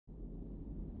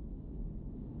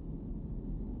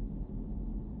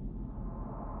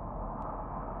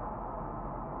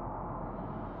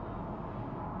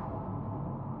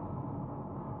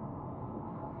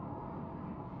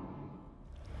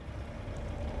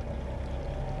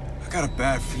got a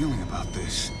bad feeling about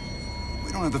this.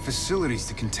 We don't have the facilities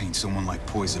to contain someone like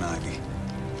Poison Ivy.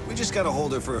 We just gotta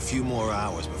hold her for a few more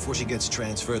hours before she gets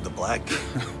transferred to Blackgate.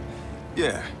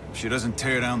 Yeah, if she doesn't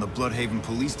tear down the Bloodhaven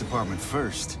Police Department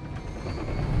first. Okay,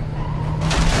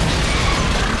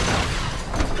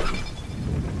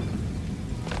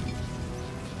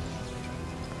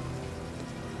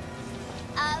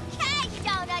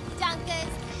 donut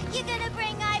dunkers. You gonna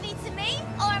bring Ivy to me,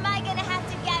 or am I gonna have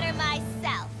to get her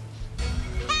myself?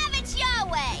 Have it your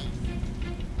way!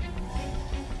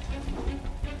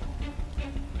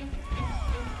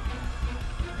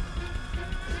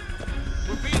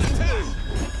 We're being attacked!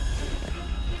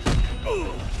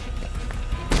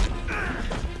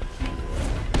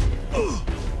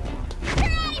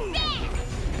 Right there!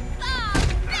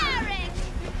 Barbaric!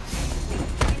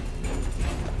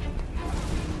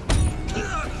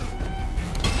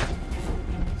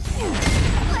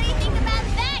 What do you think about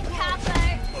that, Copper?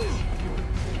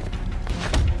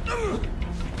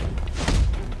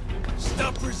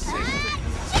 Stop resisting!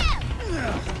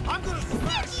 I'm gonna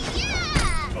smash you!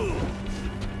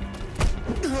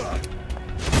 Yeah!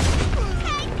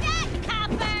 Take that,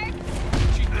 Copper!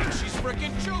 She thinks she's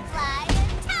frickin' joking! Flying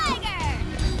tiger!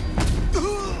 Who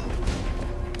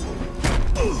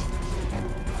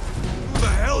the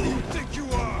hell do you think you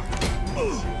are?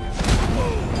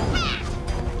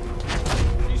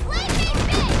 Sleeping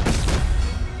fish!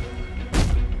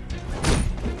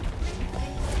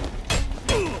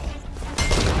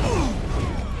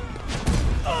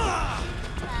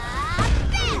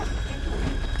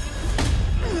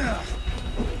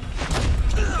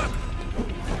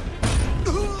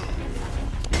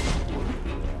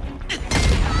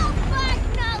 No bark,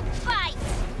 no bite!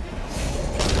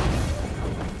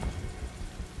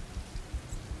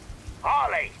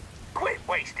 Harley, quit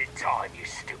wasting time, you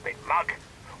stupid mug.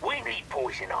 We need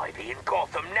Poison Ivy in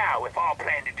Gotham now if our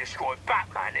plan to destroy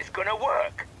Batman is gonna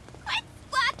work. Quit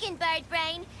squawking, Bird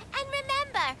Brain. And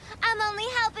remember, I'm only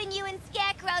helping you and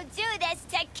Scarecrow do this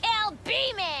to kill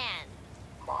B-Man!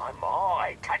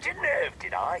 My, touch a nerve,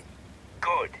 did I?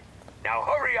 Good. Now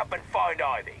hurry up and find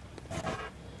Ivy.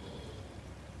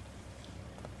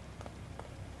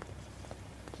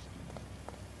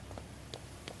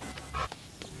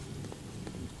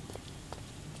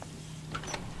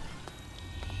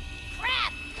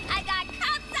 Crap! I got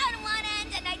cops on one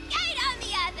end and a gate on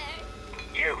the other!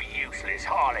 You useless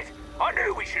harlot. I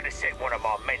knew we should have sent one of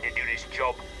our men to do this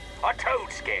job. I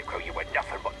told Scarecrow you were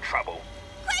nothing but trouble.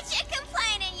 Quit your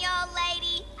complaining, you old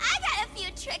lady! I got a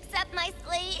few tricks up my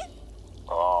sleeve!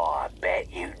 Oh, I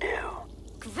bet you do.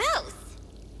 Gross!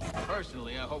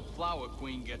 Personally, I hope Flower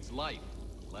Queen gets life.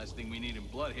 Last thing we need in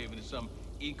Bloodhaven is some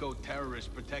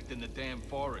eco-terrorist protecting the damn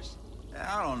forest.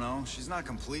 I don't know, she's not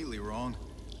completely wrong.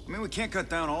 I mean, we can't cut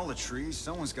down all the trees.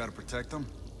 Someone's got to protect them.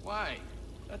 Why?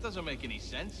 That doesn't make any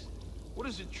sense. What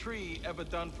has a tree ever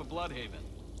done for Bloodhaven?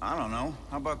 I don't know.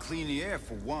 How about clean the air,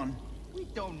 for one? We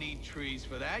don't need trees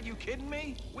for that. You kidding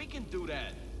me? We can do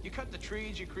that. You cut the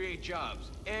trees, you create jobs.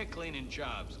 Air cleaning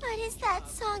jobs. What is that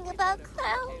song about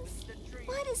clowns?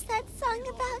 What is that song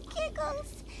about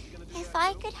giggles? If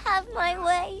I could have my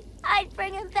way, I'd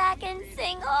bring him back and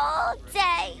sing all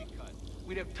day.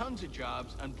 We'd have tons of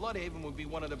jobs, and Bloodhaven would be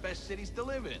one of the best cities to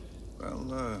live in.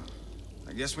 Well,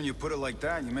 I guess when you put it like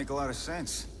that, you make a lot of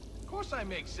sense. Of course I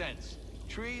make sense.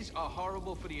 Trees are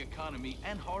horrible for the economy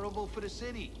and horrible for the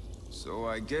city. So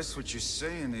I guess what you're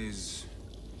saying is...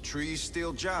 trees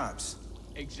steal jobs.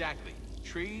 Exactly.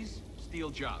 Trees steal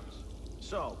jobs.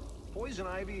 So, Poison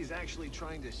Ivy is actually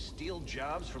trying to steal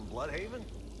jobs from Bloodhaven?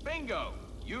 Bingo!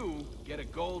 You get a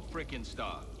gold frickin'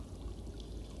 star.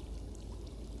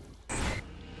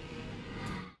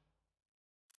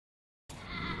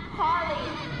 Harley,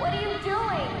 what are you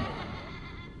doing?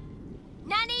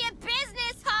 None of your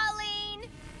business, Harleen!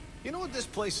 You know what this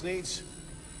place needs?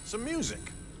 Some music.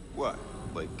 What?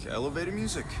 Like elevator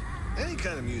music? Any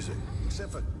kind of music,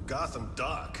 except for Gotham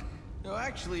Dark. No,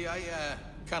 actually, I,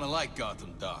 kinda like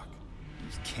Gotham Dark.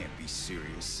 You can't be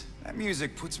serious. That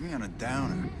music puts me on a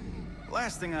downer. The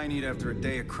last thing I need after a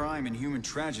day of crime and human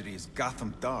tragedy is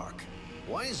Gotham Dark.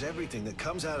 Why is everything that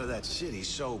comes out of that city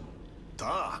so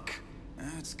dark?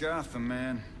 It's Gotham,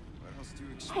 man. What else do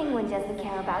you expect? Penguin doesn't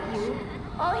care about you.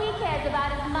 All he cares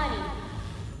about is money.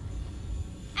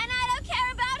 And I don't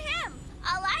care about him.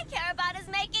 All I care about is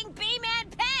making B-Man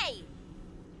pay.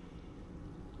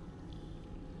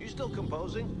 You still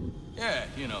composing? Yeah,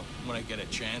 you know, when I get a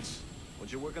chance.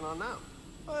 What you working on now?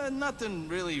 Nothing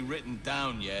really written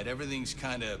down yet. Everything's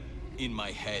kinda in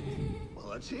my head. Well,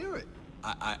 let's hear it.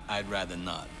 I'd rather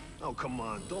not. Oh, come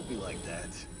on, don't be like that.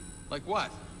 Like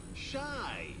what?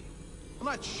 Shy. I'm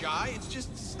not shy,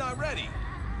 it's not ready.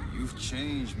 You've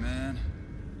changed, man.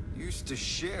 You used to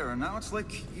share, and now it's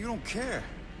like you don't care.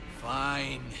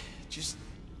 Fine. Just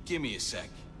give me a sec.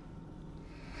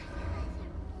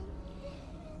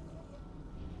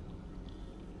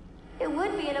 It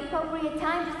would be an appropriate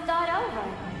time to start over.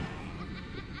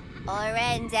 Or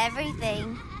end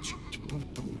everything.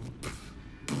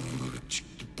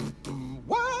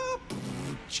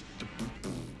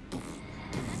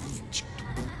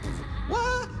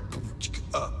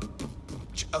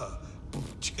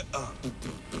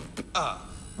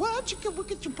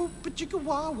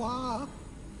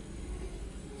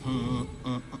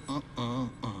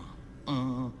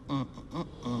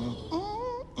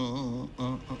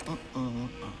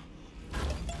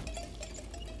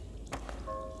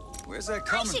 Where's that I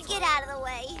coming should from? get out of the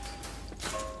way.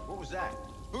 What was that?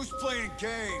 Who's playing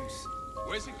games?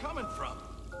 Where's it coming from?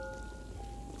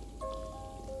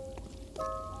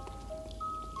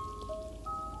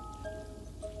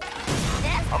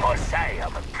 I must say,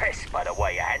 I'm impressed by the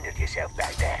way you handled yourself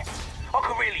back there. I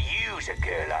could really use a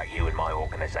girl like you in my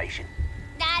organization.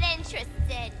 Not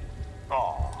interested.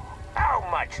 Oh, how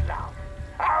much love?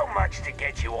 How much to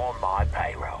get you on my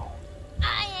payroll?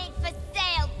 I ain't for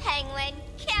sale, Penguin.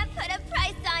 Can't put a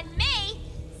price on me.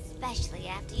 Especially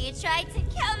after you tried to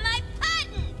kill my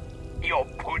puddin'. Your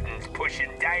pudding's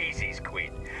pushing daisies,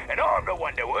 Quinn, and I'm the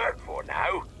one to work for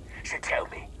now. So tell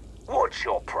me, what's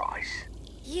your price?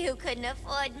 You couldn't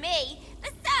afford me.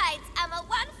 Besides, I'm a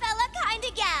one-fella kind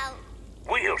of gal.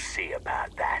 We'll see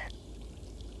about that.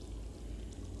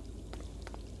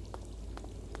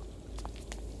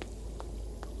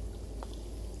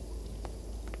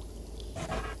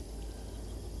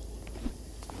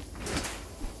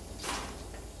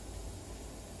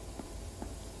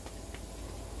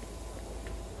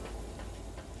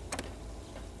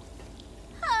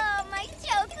 Oh, my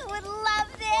Joker would love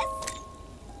this.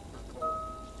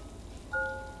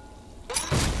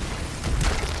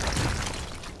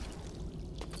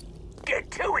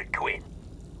 Get to it, Quinn.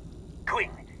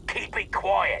 Quinn, keep it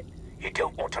quiet. You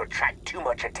don't want to attract too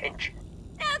much attention.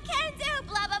 No can do,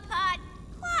 Blubberpot.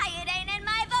 Quiet ain't in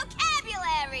my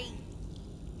vocabulary.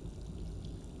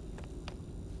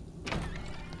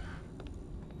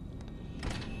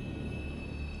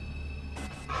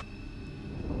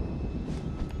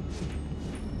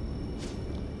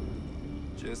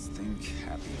 Just think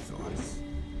happy thoughts.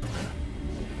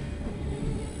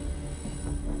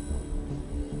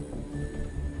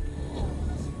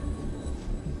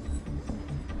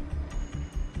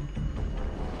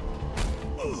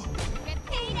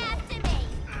 Repeat after me.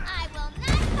 I will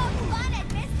not poke fun at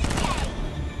Mr. J.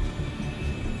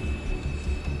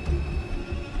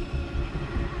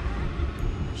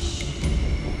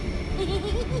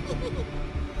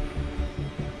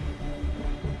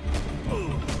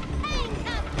 Hey,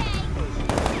 Cupcake!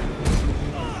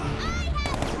 I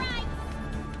have rights!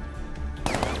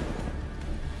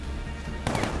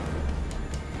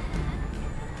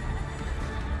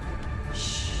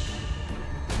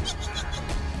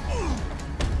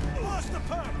 Lost the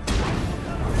perk!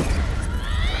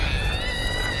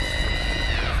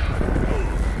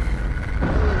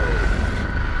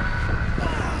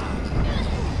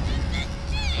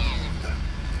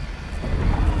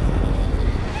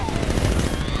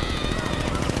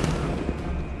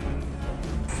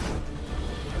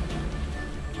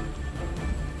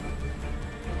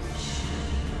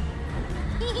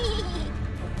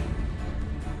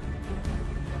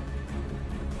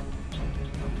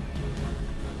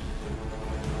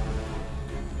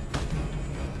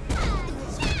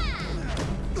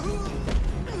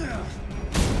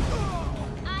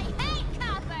 I hate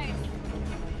coppers!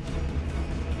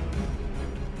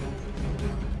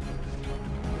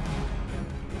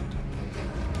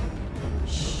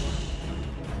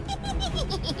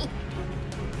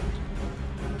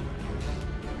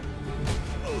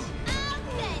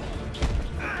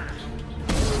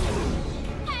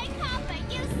 Hey, Copper,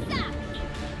 you suck!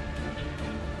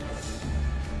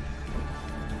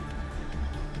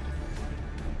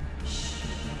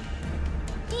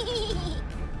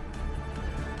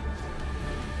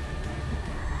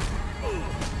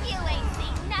 You ain't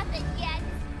seen nothing yet.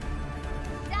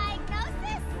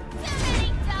 Diagnosis? Too many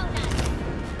donuts.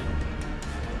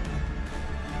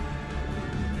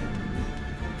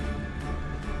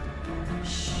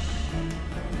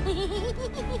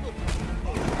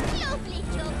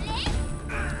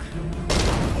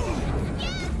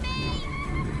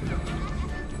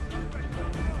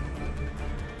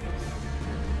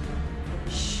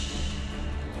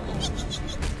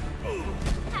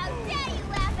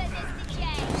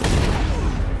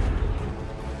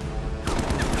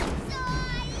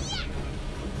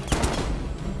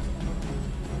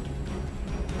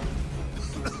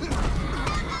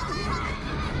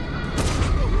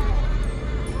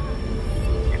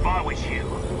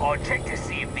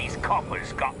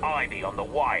 Ivy on the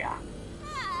wire.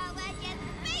 Oh, would you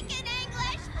speak in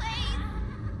English, please?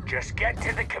 Just get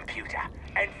to the computer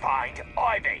and find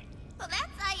Ivy. Well, that's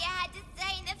all you had to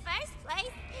say in the first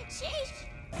place. Sheesh.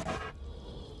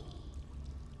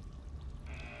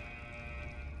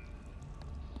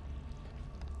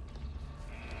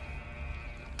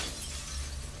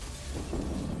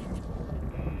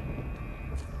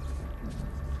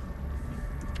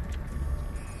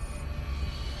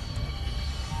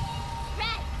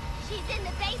 She's in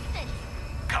the basement.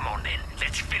 Come on then,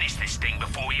 let's finish this thing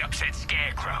before we upset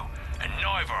Scarecrow. And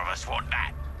neither of us want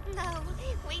that. No,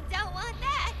 we don't want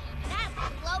that. That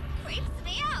bloke creeps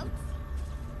me out.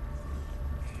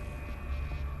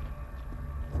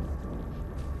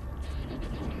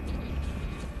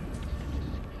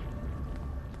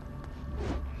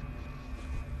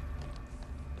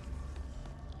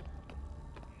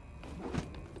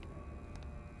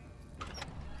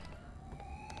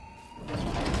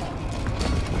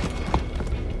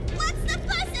 What's the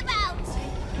fuss about?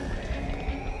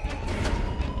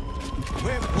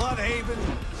 We're Bloodhaven.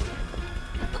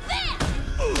 Bam!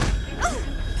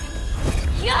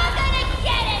 You're gonna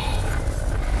get it!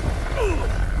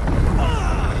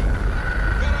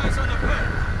 Got eyes on the pit.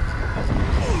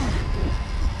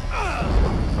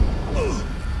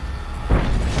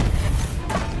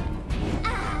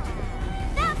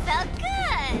 That felt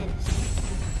good.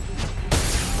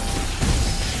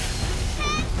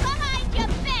 Hands behind your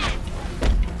back.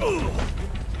 Good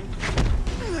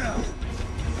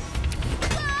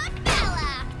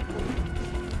fella.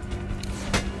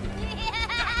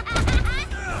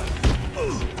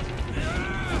 Woohoo!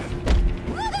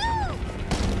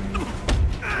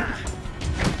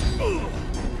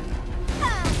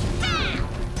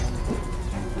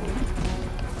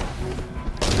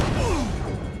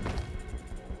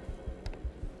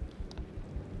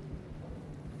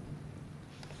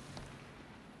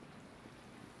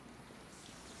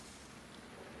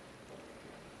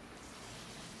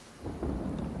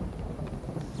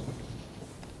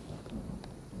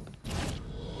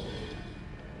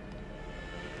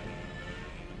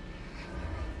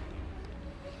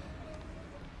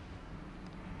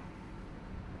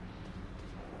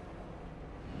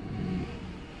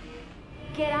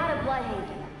 Get out of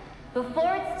Bloodhaven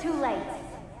before it's too late.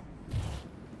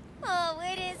 Oh,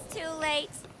 it is too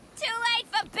late. Too late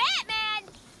for Batman!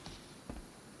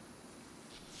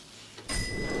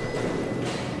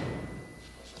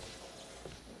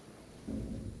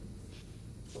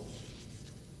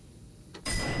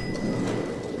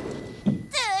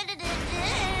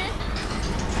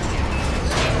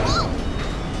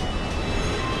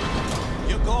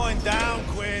 You're going down,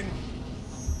 Quinn.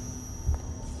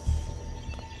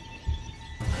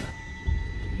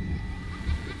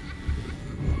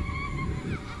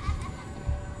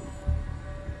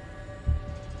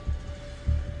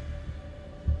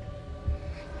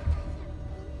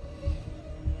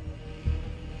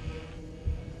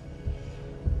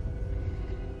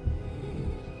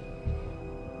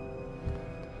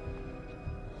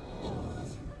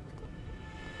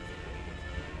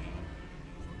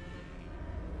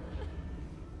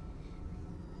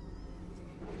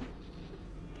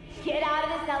 Get out of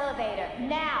this elevator,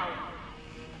 now!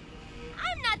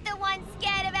 I'm not the one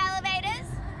scared of elevators.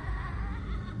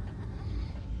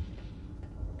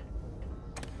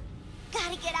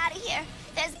 Gotta get out of here.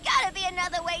 There's gotta be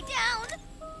another way down.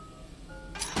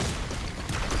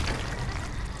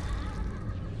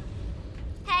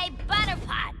 Hey,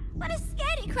 Butterpot, what does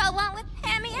Scarecrow want with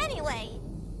Hammy anyway?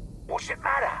 What's it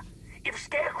matter? If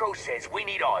Scarecrow says we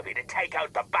need Ivy to take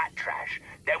out the bat trash,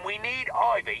 then we need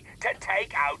Ivy to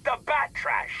take out the bat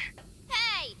trash.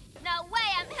 Hey, no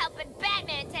way I'm helping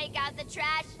Batman take out the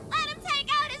trash. Let him take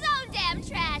out his own damn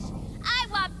trash. I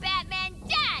want Batman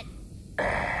dead.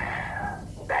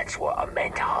 That's what I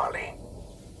meant, Harley.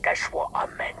 That's what I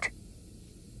meant.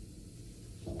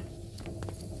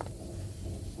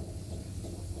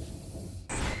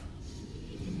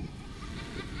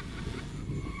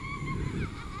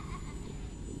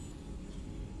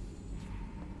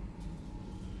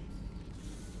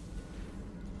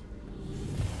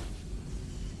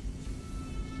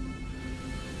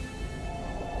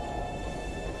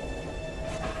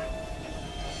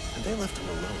 And they left him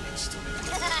alone and still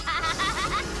making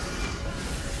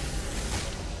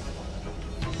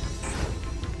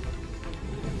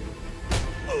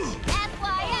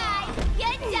FYI,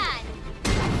 you're done.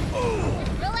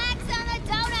 Relax on the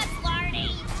donuts,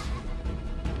 Lardy.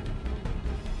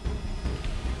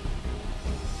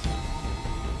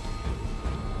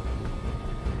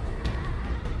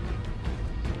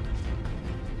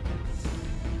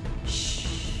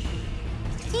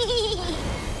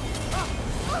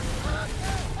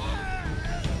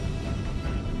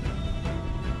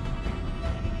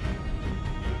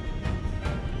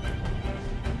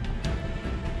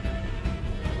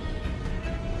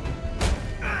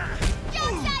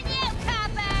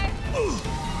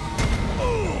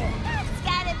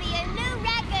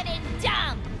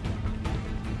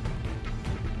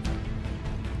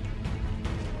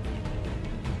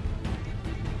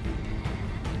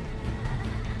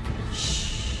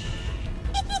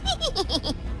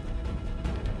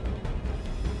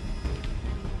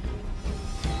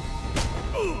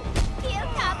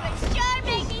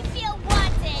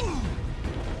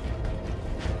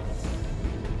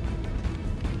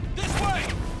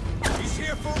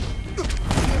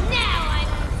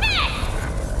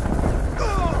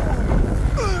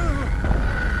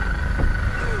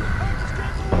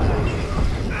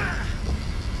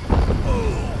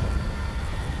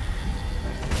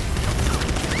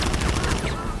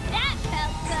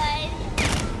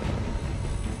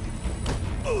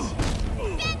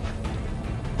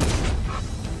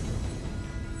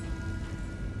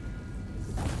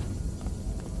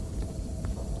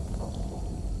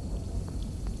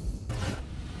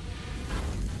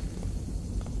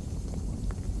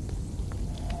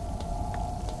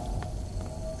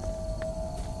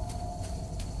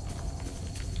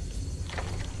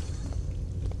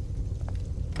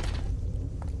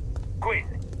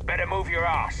 move your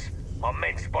ass. My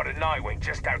men spotted Nightwing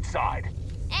just outside.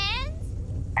 And?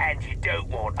 And you don't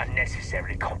want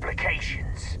unnecessary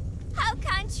complications. How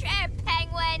contraire,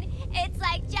 Penguin. It's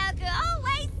like Joker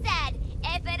always said,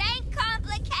 if it ain't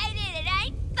complicated, it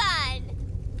ain't fun.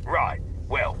 Right,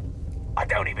 well, I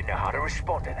don't even know how to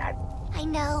respond to that. I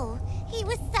know. He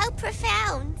was so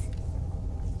profound.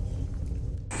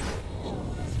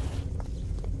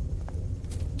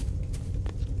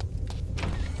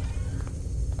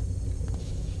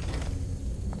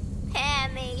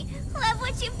 Pammy, love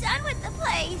what you've done with the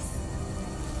place.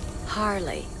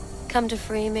 Harley, come to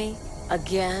free me?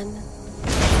 Again?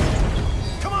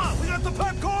 Come on, we got the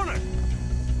pet corner!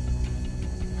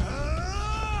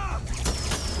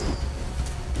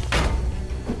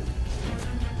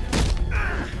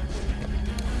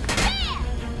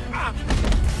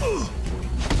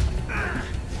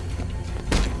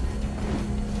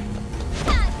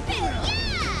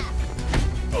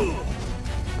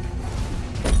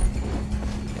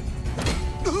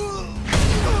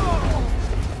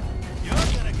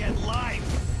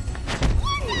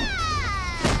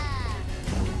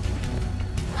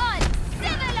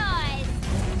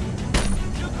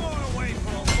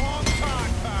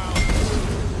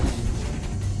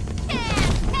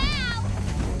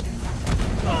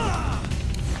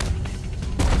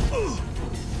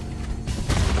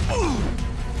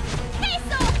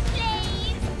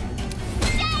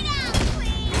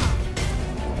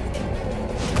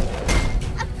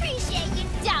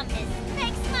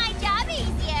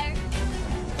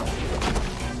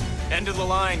 End of the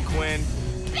line, Quinn.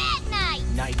 Bad night!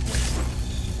 Nightwing.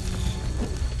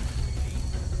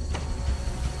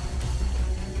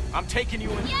 I'm taking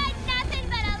you in. You're nothing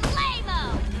but a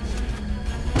lame-o!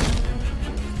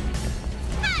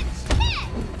 Punch! Hit!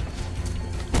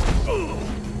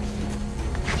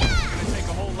 Yeah! Gonna take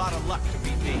a whole lot of luck to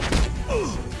beat me.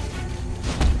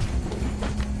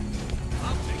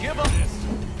 Give up this.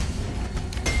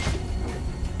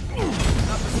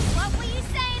 What were you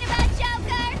saying about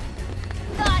Joker?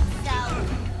 Thought so.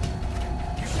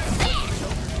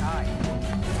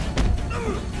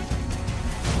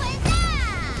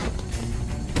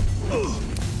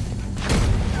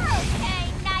 Okay,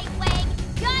 Nightwing.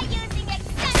 You're using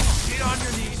excessive. Get on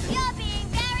your knees. You're being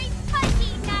very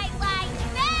pushy, Nightwing.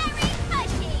 Very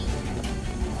pushy.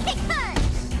 Kick punch.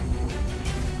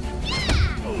 Yeah.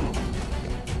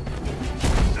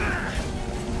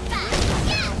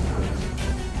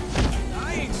 I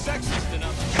ain't sexist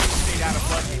enough to stay out of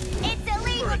budget. It's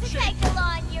illegal to take the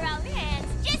law in your own hands.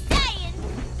 Just saying.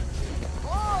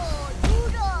 Oh,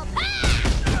 doodle.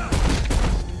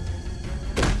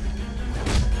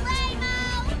 Lame-o.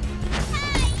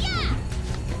 Hi-ya.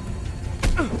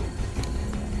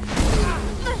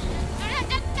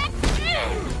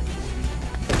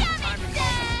 Damn it,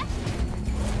 sir.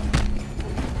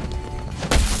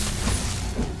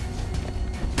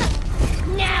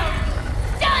 Now,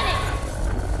 done it.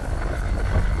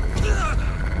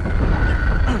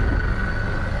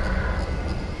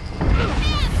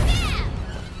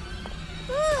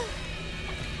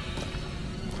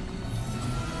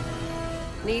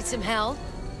 Need some help?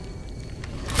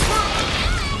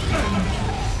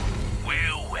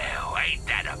 Well, ain't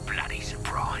that a bloody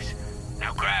surprise?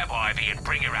 Now grab Ivy and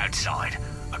bring her outside.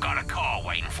 I got a car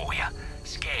waiting for you.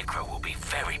 Scarecrow will be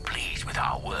very pleased with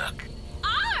our work.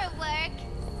 Our work?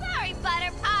 Sorry,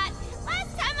 Butterpop.